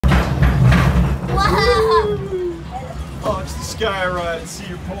launch the Skyride at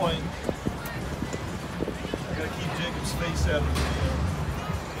Cedar Point. I gotta keep Jacob's face out of the video.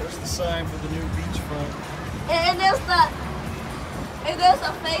 There's the sign for the new beachfront. And there's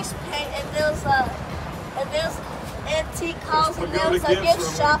a face paint, and there's antique cars, and there's a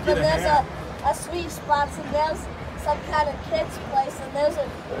gift shop, and there's a sweet spot, and there's some kind of kids place, and there's the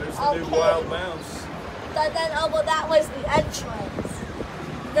new Wild Mouse. But then well, that was the entrance.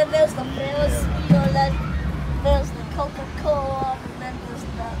 Then there's the Ferris wheel, and then there's the Coca-Cola, and then there's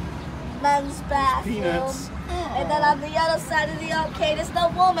the men's bathroom. Peanuts. And then on the other side of the arcade is the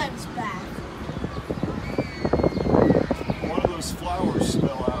woman's bathroom. One of those flowers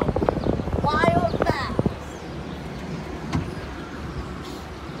smell out. Wild Mouse.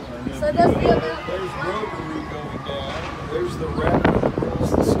 So there's Rotary going down. There's the rapper that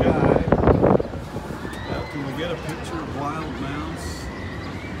rules the sky. Now, can we get a picture of Wild Mouse?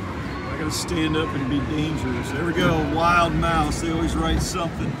 I gotta stand up and be dangerous. There we go, Wild Mouse. They always write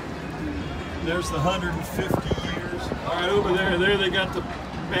something. There's the 150 years. All right, over there they got the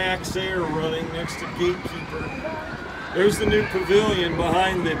Max Air running next to Gatekeeper. There's the new pavilion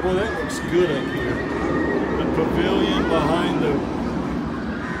behind the, boy, that looks good up here. The pavilion behind the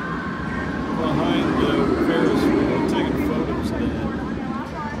Ferris wheel. I'm taking photos of that.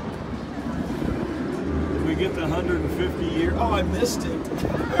 Did we get the 150 year? Oh, I missed it.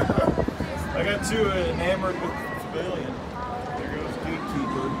 I got too enamored with the pavilion. There goes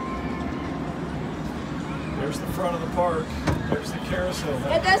Gatekeeper. There's the front of the park. There's the carousel.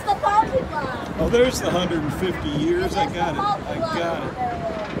 And there's the parking lot. Oh, there's the 150 years. I got it. I got it.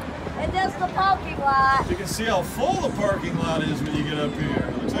 And there's the parking lot. You can see how full the parking lot is when you get up here.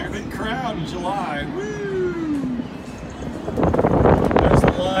 It looks like a big crowd in July. Woo! There's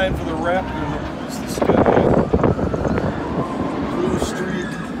the line for the Raptor that rules the sky. Blue streak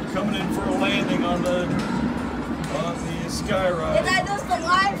coming in for a landing on the Skyride. And then there's the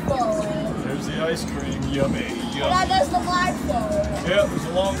blindfold. There's the ice cream. Yummy, yummy. And then there's the blindfold. Yeah, there's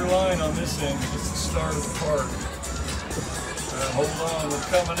a longer line on this end. It's the start of the park. Hold on, we're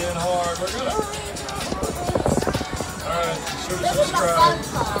coming in hard. We're gonna. All right, be sure to subscribe. This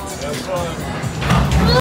is the fun part. Have fun.